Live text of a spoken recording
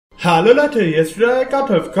Hallo Leute, hier ist wieder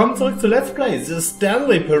theGortolk. Willkommen zurück zu Let's Play The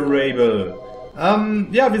Stanley Parable.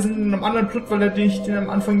 Ja, wir sind in einem anderen Plot, weil er nicht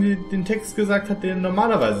am Anfang den Text gesagt hat, den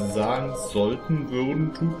normalerweise sagen sollten,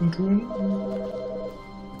 würden, tun.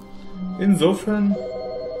 Insofern...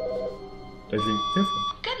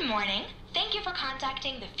 Good morning. Thank you for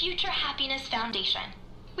contacting the Future Happiness Foundation.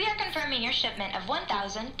 We are confirming your shipment of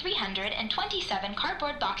 1,327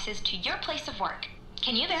 cardboard boxes to your place of work.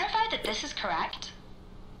 Can you verify that this is correct?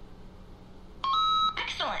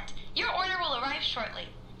 Excellent. Your order will arrive shortly.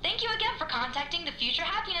 Thank you again for contacting the Future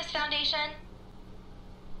Happiness Foundation.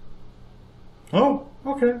 Oh,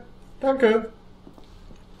 okay. Danke.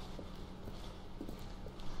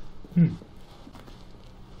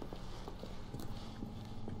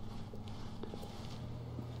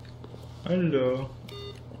 Hallo.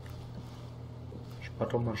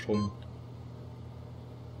 Spart doch mal Strom.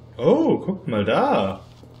 Oh, guckt mal da.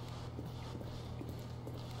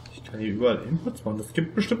 Ich kann hier überall Inputs machen. Das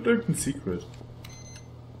gibt bestimmt irgendein Secret.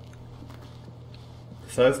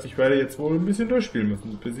 Das heißt, ich werde jetzt wohl ein bisschen durchspielen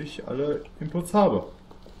müssen, bis ich alle Inputs habe.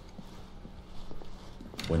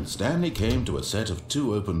 When Stanley came to a set of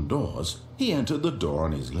 2 open doors, he entered the door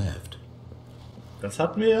on his left. Das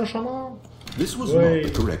hatten wir ja schon mal. This was not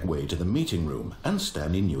the correct way to the meeting room, and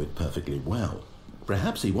Stanley knew it perfectly well.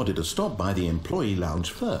 Perhaps he wanted to stop by the employee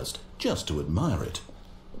lounge first, just to admire it.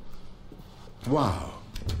 Wow.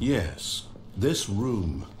 Yes, this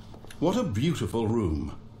room. What a beautiful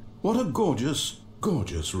room. What a gorgeous,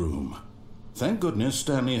 gorgeous room. Thank goodness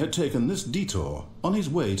Stanley had taken this detour on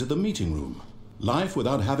his way to the meeting room. Life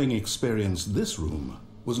without having experienced this room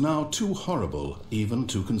was now too horrible even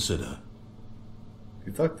to consider.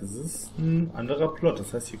 Wie gesagt, es ist ein anderer Plot.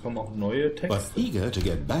 Das heißt, hier kommen auch neue Texte. But eager to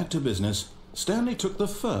get back to business, Stanley took the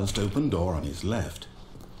first open door on his left.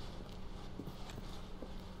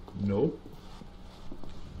 Nope.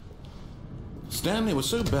 Stanley was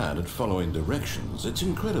so bad at following directions, it's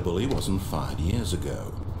incredible he wasn't fired years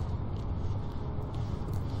ago.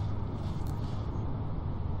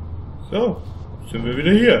 So, sind wir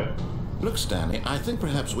wieder hier. Look, Stanley, I think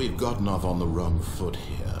perhaps we've gotten off on the wrong foot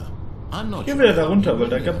here. I'm not Gehen wir wieder da runter, weil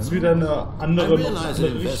da gab es wieder eine andere, I realize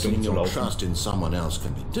that investing Richtung in zu your laufen. trust in someone else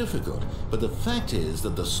can be difficult, but the fact is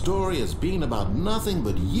that the story has been about nothing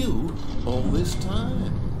but you all this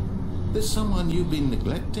time. There's someone you've been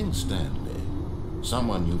neglecting, Stanley.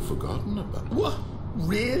 Someone you've forgotten about. What?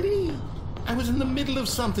 Really? I was in the middle of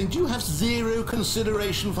something. Do you have zero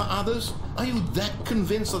consideration for others? Are you that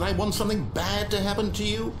convinced that I want something bad to happen to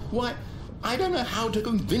you? Why, I don't know how to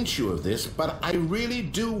convince you of this, but I really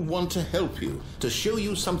do want to help you, to show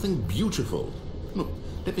you something beautiful. Look,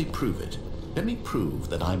 let me prove it. Let me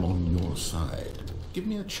prove that I'm on your side. Give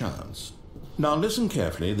me a chance. Now listen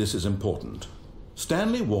carefully, this is important.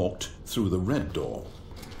 Stanley walked through the red door.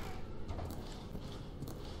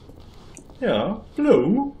 Ja,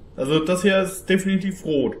 blue. Also das hier ist definitiv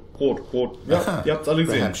rot. Rot. Ja, ihr habt's alle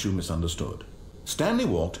gesehen. Perhaps you misunderstood. Stanley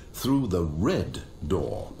walked through the red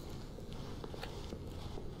door.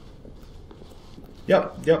 Ja,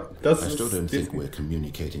 das I still don't think we're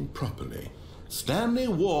communicating properly. Stanley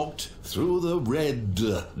walked through the red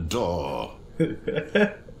door.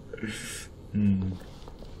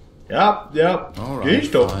 Ja. All Geh right, ich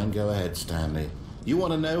doch. fine, go ahead, Stanley. You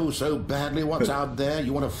want to know so badly what's out there?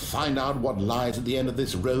 You want to find out what lies at the end of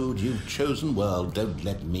this road you've chosen? Well, don't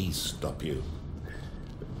let me stop you.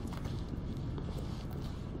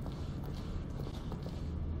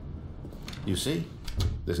 You see?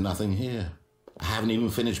 There's nothing here. I haven't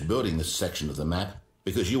even finished building this section of the map,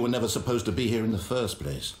 because you were never supposed to be here in the first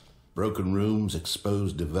place. Broken rooms,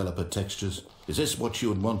 exposed developer textures. Is this what you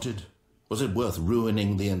had wanted? Was it worth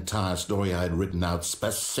ruining the entire story I had written out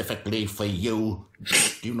specifically for you?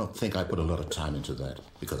 Do you not think I put a lot of time into that?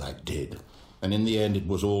 Because I did. And in the end, it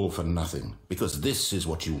was all for nothing. Because this is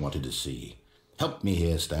what you wanted to see. Help me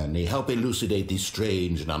here, Stanley. Help elucidate these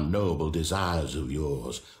strange and unknowable desires of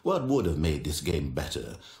yours. What would have made this game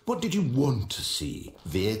better? What did you want to see?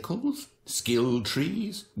 Vehicles? Skill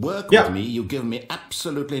trees? Work with me. You've given me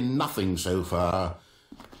absolutely nothing so far.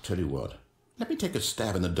 Tell you what. Let me take a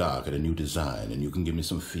stab in the dark at a new design and you can give me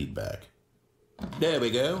some feedback. There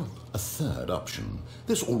we go. A third option.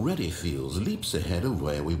 This already feels leaps ahead of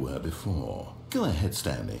where we were before. Go ahead,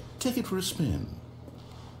 Stanley. Take it for a spin.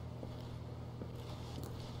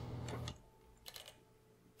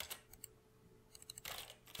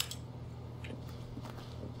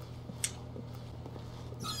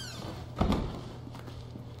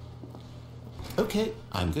 Okay,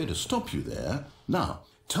 I'm going to stop you there. Now,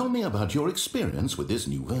 tell me about your experience with this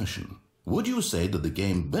new version. Would you say that the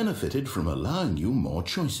game benefited from allowing you more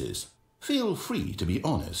choices? Feel free to be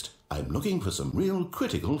honest. I'm looking for some real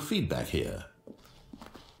critical feedback here.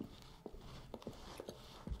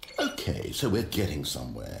 Okay, so we're getting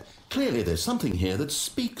somewhere. Clearly there's something here that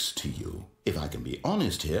speaks to you. If I can be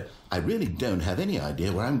honest here, I really don't have any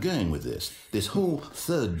idea where I'm going with this. This whole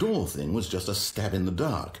third door thing was just a stab in the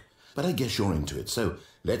dark. But I guess you're into it, so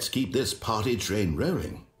let's keep this party train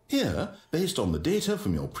rolling. Here, based on the data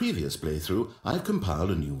from your previous playthrough, I've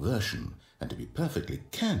compiled a new version. And to be perfectly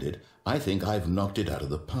candid, I think I've knocked it out of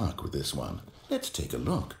the park with this one. Let's take a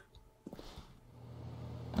look.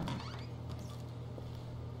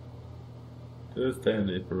 The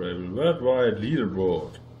Stanley Parable Worldwide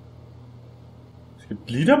Leaderboard. Es gibt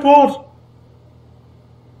Leaderboard?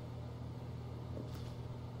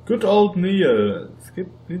 Good old Neil. Es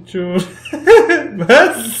gibt nicht schon.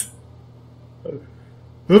 Was?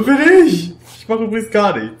 Wo bin ich? Ich mache übrigens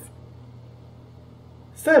gar nichts.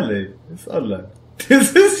 Stanley ist online.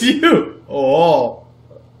 This is you! Oh!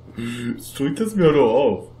 Jetzt drückt es mir nur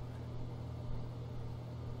auf.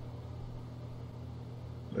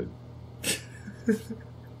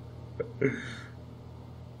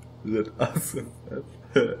 That awesome.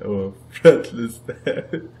 Oh, fretless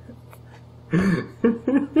Dad.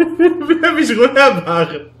 Wer mich runter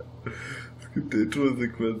machen? Es gibt eine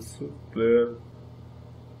Intro-Sequenz. Blair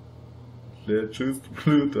choose to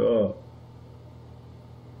blue da.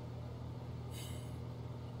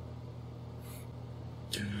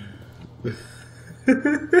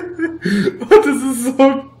 Oh,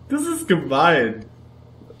 das ist gemein.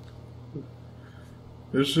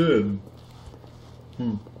 Ja, schön.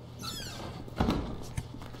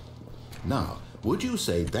 Now, would you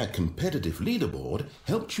say that competitive leaderboard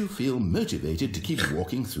helped you feel motivated to keep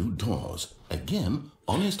walking through doors? Again,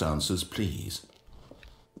 honest answers, please.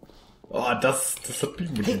 Oh, das hat mich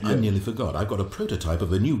motiviert. Hey, I nearly forgot. I've got a prototype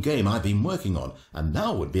of a new game I've been working on, and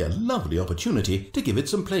now would be a lovely opportunity to give it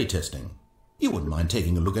some playtesting. You wouldn't mind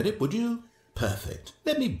taking a look at it, would you? Perfect.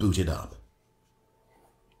 Let me boot it up.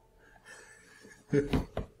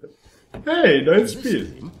 Hey, nice spiel.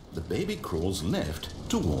 Game, the baby crawls left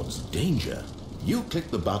towards danger. You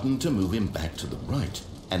click the button to move him back to the right,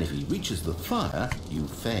 and if he reaches the fire, you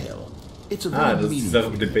fail. It's a very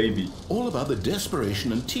meaningful the baby. all about the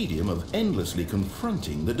desperation and tedium of endlessly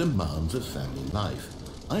confronting the demands of family life.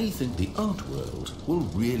 I think the art world will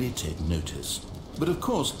really take notice. But of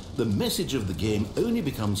course, the message of the game only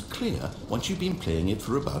becomes clear once you've been playing it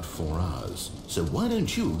for about 4 hours. So why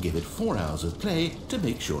don't you give it 4 hours of play to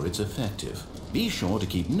make sure it's effective? Be sure to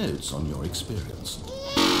keep notes on your experience.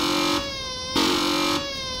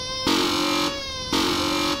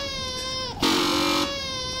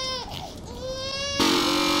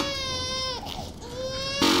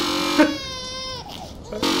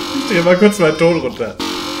 Ich drehe mal kurz meinen Ton runter.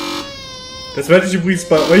 Das werde ich übrigens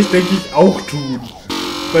bei euch, denke ich, auch tun.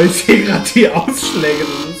 Weil ich sehe gerade die Ausschläge,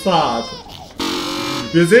 das ist hart.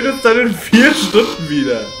 Wir sehen uns dann in 4 Stunden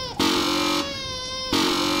wieder.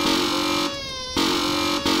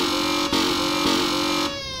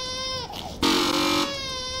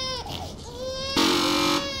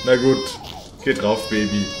 Na gut, geht drauf,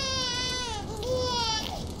 Baby.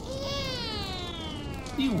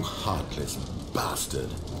 You heartless bastard.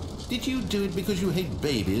 Did you do it because you hate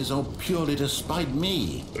babies or purely to spite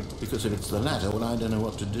me? Because if it's the latter, well, I don't know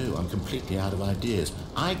what to do. I'm completely out of ideas.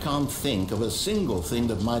 I can't think of a single thing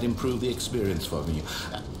that might improve the experience for me.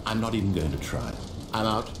 I'm not even going to try. I'm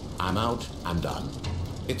out, I'm done.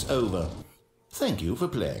 It's over. Thank you for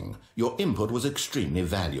playing. Your input was extremely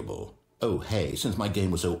valuable. Oh, hey, since my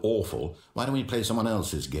game was so awful, why don't we play someone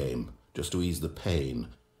else's game? Just to ease the pain.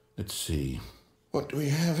 Let's see. What do we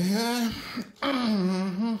have here?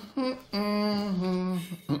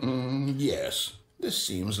 Yes, this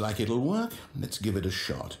seems like it'll work. Let's give it a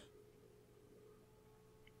shot.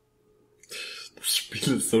 Das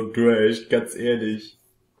Spiel ist so durch, ganz ehrlich.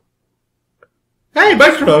 Hey,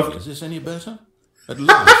 Minecraft! Is this any better? At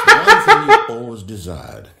last, the one thing you always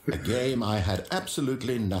desired. A game I had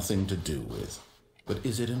absolutely nothing to do with. But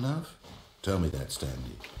is it enough? Tell me that,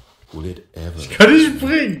 Stanley. Will it ever... Ich kann nicht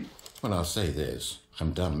springen! Well, I'll say this.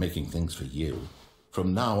 I'm done making things for you.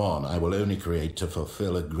 From now on, I will only create to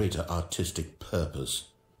fulfill a greater artistic purpose.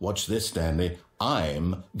 Watch this, Stanley.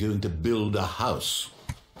 I'm going to build a house.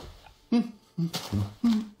 Bist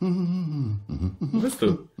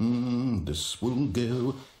du? This will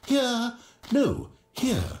go here. No,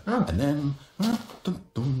 here. Ah. And then...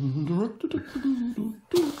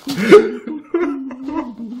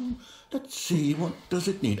 Let's see, what does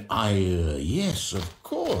it need? Yes, of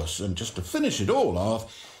course. And just to finish it all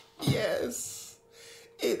off, yes,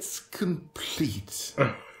 it's complete.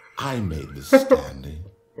 I made this, Stanley.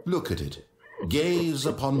 Look at it. Gaze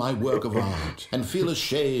upon my work of art and feel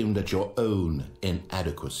ashamed at your own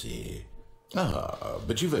inadequacy. Ah,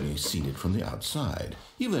 but you've only seen it from the outside.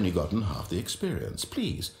 You've only gotten half the experience.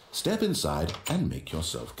 Please, step inside and make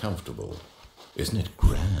yourself comfortable. Isn't it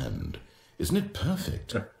grand? Isn't it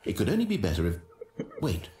perfect? It could only be better if...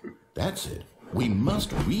 Wait, that's it. We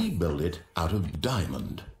must rebuild it out of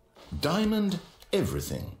diamond. Diamond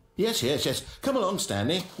everything. Yes, yes, yes. Come along,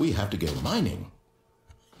 Stanley. We have to go mining.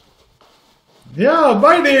 Ja,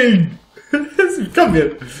 Mining! Komm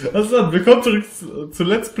jetzt! Also, willkommen zurück zu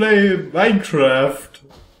Let's Play Minecraft.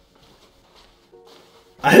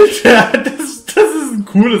 Alter, das ist ein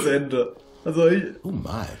cooles Ende. Also, Oh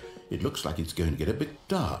my, it looks like it's going to get a bit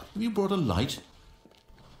dark. Have you brought a light?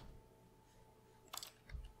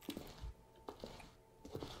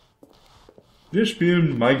 Wir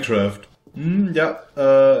spielen Minecraft. Ja,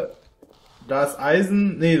 da ist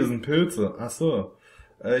Eisen. Nee, das sind Pilze. Ach so.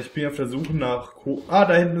 Ich bin auf der Suche nach Kohle. Ah,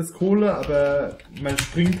 da hinten ist Kohle, aber mein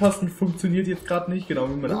Springtasten funktioniert jetzt gerade nicht, genau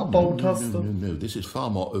wie meine Abbautaste. No, this is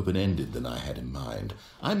far more open-ended than I had in mind.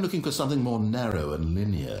 I'm looking for something more narrow and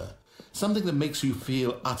linear. Something that makes you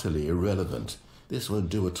feel utterly irrelevant. This won't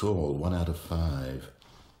do at all, 1 out of 5.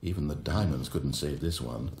 Even the diamonds couldn't save this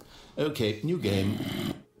one. Okay, new game.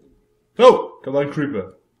 Oh, da war ein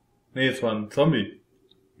Creeper. Nee, es war ein Zombie.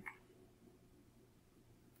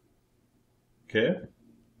 Okay.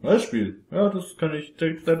 Neues Spiel. Ja, das kann ich,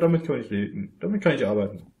 damit kann ich leben. Damit kann ich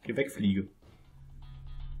arbeiten. Geh weg, Fliege.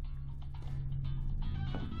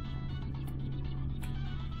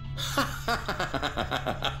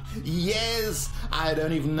 Yes! I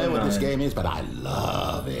don't even know what this game is, but I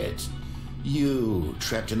love it. You,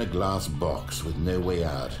 trapped in a glass box with no way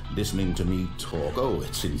out, listening to me talk. Oh,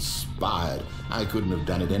 it's inspired. I couldn't have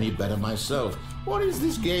done it any better myself. What is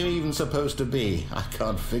this game even supposed to be? I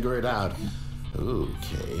can't figure it out.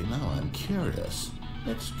 Okay, now I'm curious.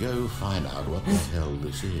 Let's go find out what the hell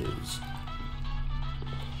this is.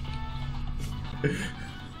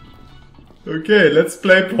 Okay, let's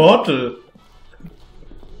play Portal.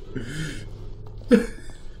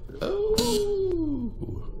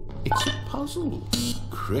 Oh, it's a puzzle.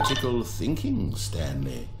 Critical thinking,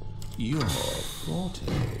 Stanley. You're 40.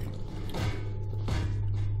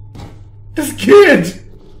 Das geht!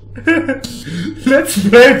 Let's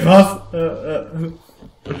play Portal.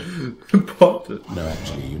 No,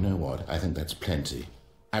 actually, you know what? I think that's plenty.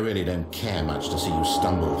 I really don't care much to see you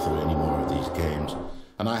stumble through any more of these games,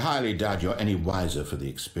 and I highly doubt you're any wiser for the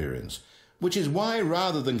experience. Which is why,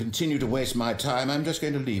 rather than continue to waste my time, I'm just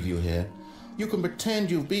going to leave you here. You can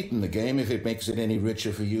pretend you've beaten the game if it makes it any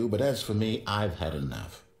richer for you, but as for me, I've had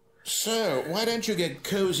enough. So, why don't you get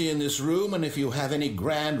cozy in this room, and if you have any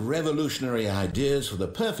grand revolutionary ideas for the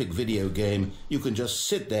perfect video game, you can just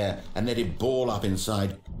sit there and let it ball up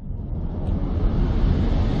inside.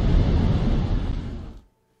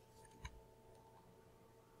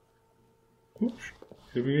 Ups,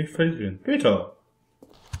 hier bin ich verlieren. Peter!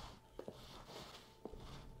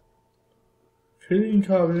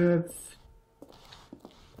 Filmkabel jetzt.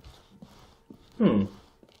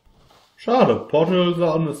 Schade, Portal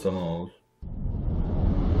sah anders dann aus.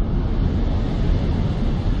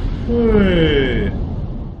 Hui.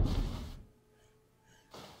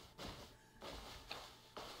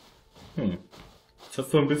 Jetzt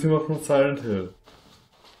hast du ein bisschen was von Silent Hill.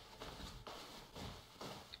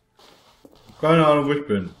 Keine Ahnung, wo ich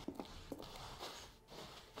bin.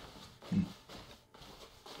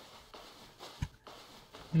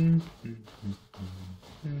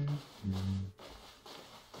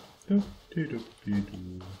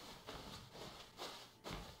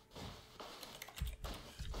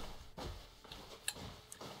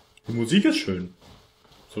 Die Musik ist schön.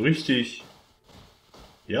 So richtig.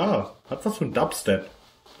 Ja, hat was von Dubstep.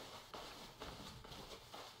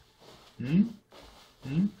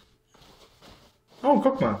 Oh,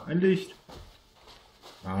 guck mal, ein Licht.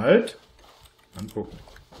 Halt. Angucken.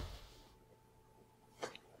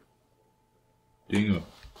 Dinge.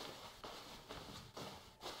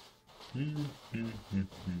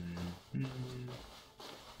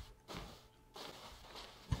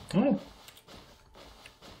 Oh.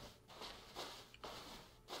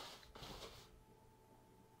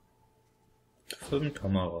 Das sind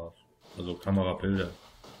Kameras. Also Kamerabilder.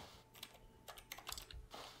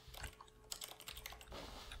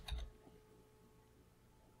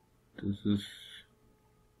 Das ist...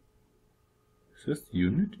 Ist das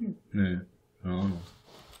Unity? Nee, keine Ahnung.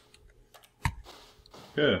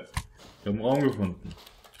 Okay, ich habe einen Raum gefunden.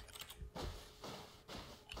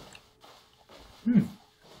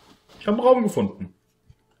 Ich habe einen Raum gefunden.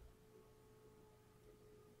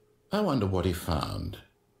 I wonder what he found.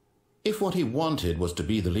 If what he wanted was to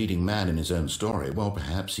be the leading man in his own story, well,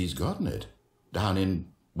 perhaps he's gotten it. Down in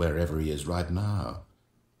wherever he is right now.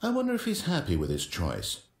 I wonder if he's happy with his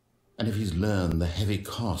choice, and if he's learned the heavy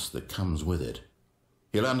cost that comes with it.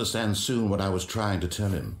 He'll understand soon what I was trying to tell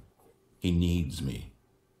him. He needs me.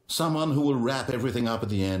 Someone who will wrap everything up at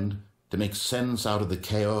the end, to make sense out of the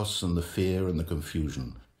chaos and the fear and the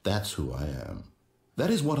confusion. That's who I am. That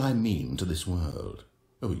is what I mean to this world.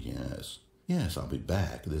 Oh, yes. Yes, I'll be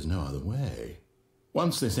back. There's no other way.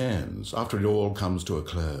 Once this ends, after it all comes to a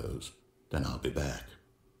close, then I'll be back.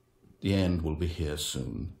 The end will be here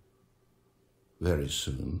soon. Very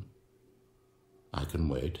soon. I can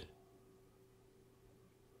wait.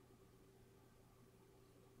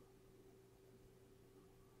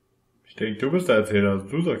 Ich denke, du bist der Erzähler, also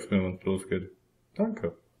du sagst mir, wann es losgeht.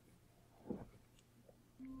 Danke.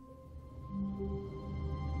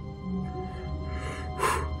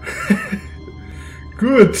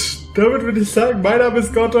 Gut, damit würde ich sagen, mein Name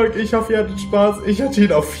ist GERTolk, ich hoffe, ihr hattet Spaß. Ich hatte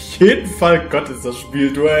ihn auf jeden Fall. Gott, ist das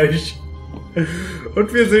Spiel durch.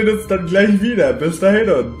 Und wir sehen uns dann gleich wieder. Bis dahin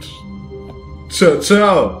und ciao,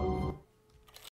 ciao.